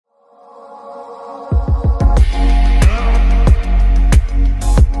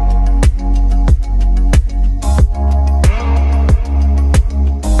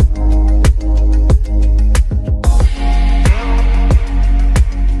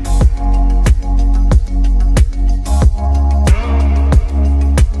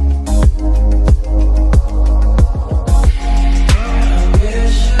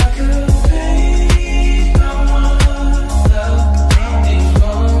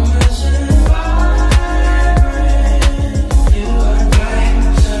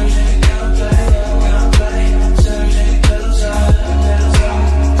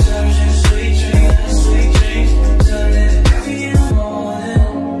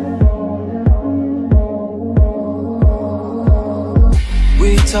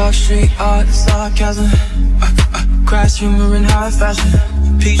Talk street art, sarcasm, crass humor in high fashion.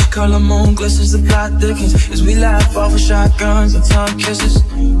 Peach color moon glistens, the plot thickens as we laugh off of shotguns and tongue kisses.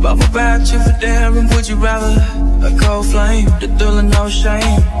 Bubble bath, truth or dare, and would you rather? A cold flame, the thrill of no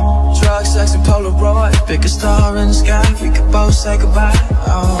shame. Drug, sex, and Polaroid. Pick a star in the sky, we could both say goodbye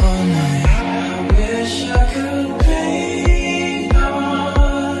all night. I wish I could paint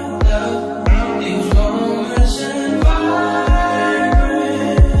on these moments and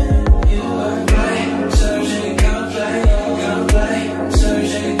vibrant. You are right, surging, gotta play,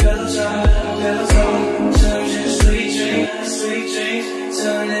 surging, pillow talk, surging, sweet dreams,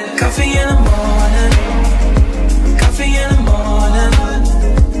 turning. Coffee in the morning, coffee in the morning.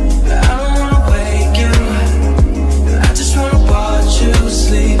 I don't wanna wake you, I just wanna watch you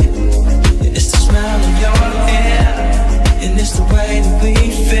sleep. It's the smell of your hair, and it's the way that we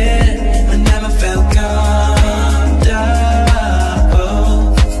fit. I never felt comfortable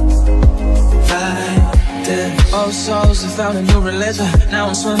like this. Old souls have found a new religion. Now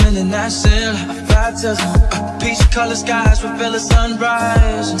I'm swimming in that seal of baptism. Peach colored skies reveal a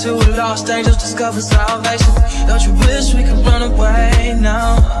sunrise, and two lost angels discover salvation. Don't you wish we could run away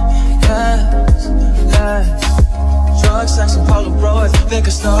now? Yes, yes. Drugs, sex, and Polaroids. Pick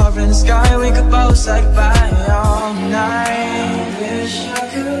a star in the sky, we could both say goodbye all night. I wish I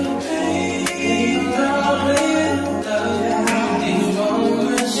could paint all these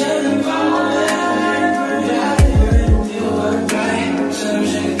moments and vibrant. You were right,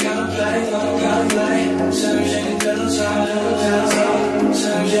 surging, gotta play, surging, pillow talk,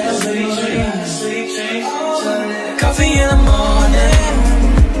 surging, sweet dreams, coffee in the morning,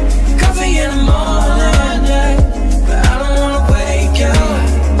 coffee in the morning. But I don't wanna wake you,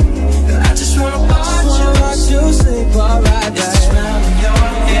 I just wanna watch you sleep alright. It's the smell of your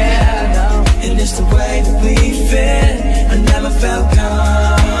hair, and it's the way that we fit. I never felt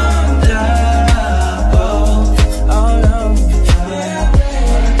comfortable. Oh no.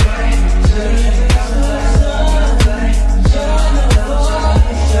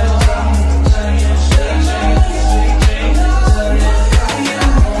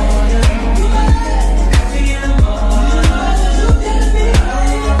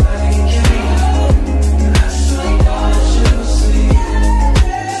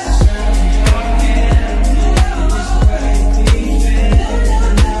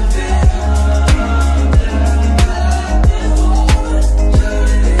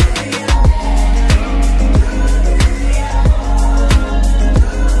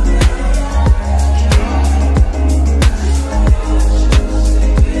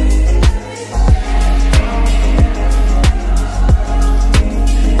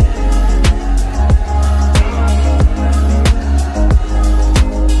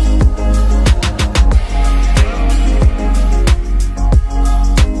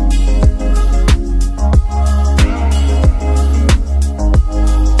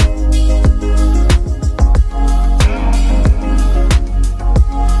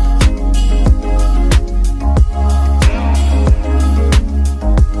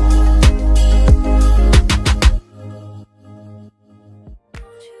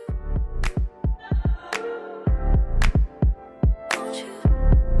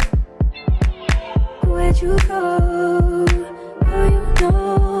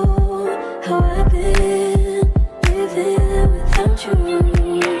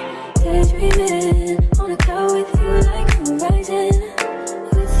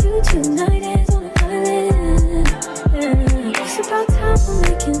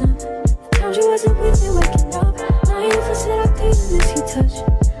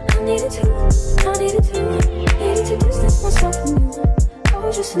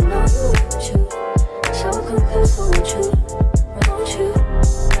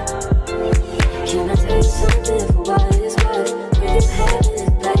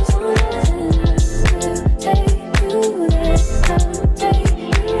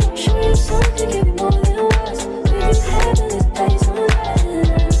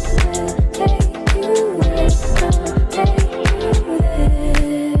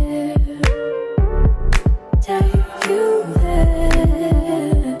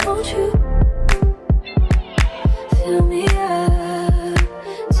 Feel me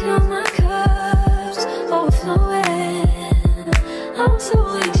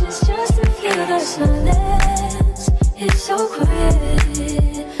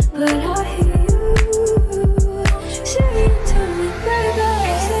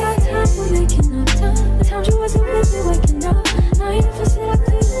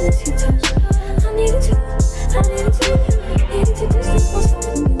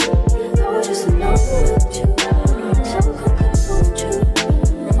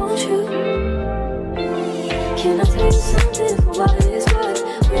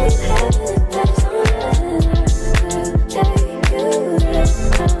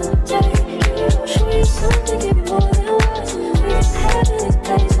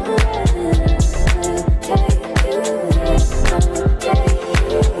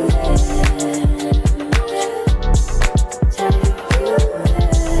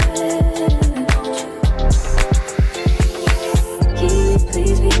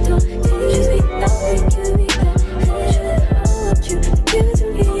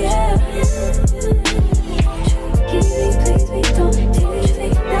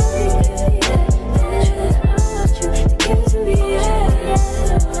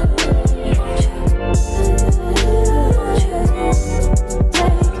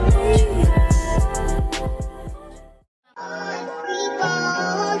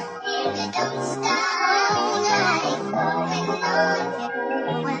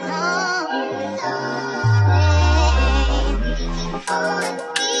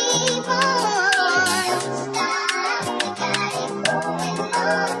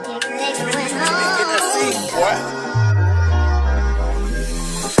boy.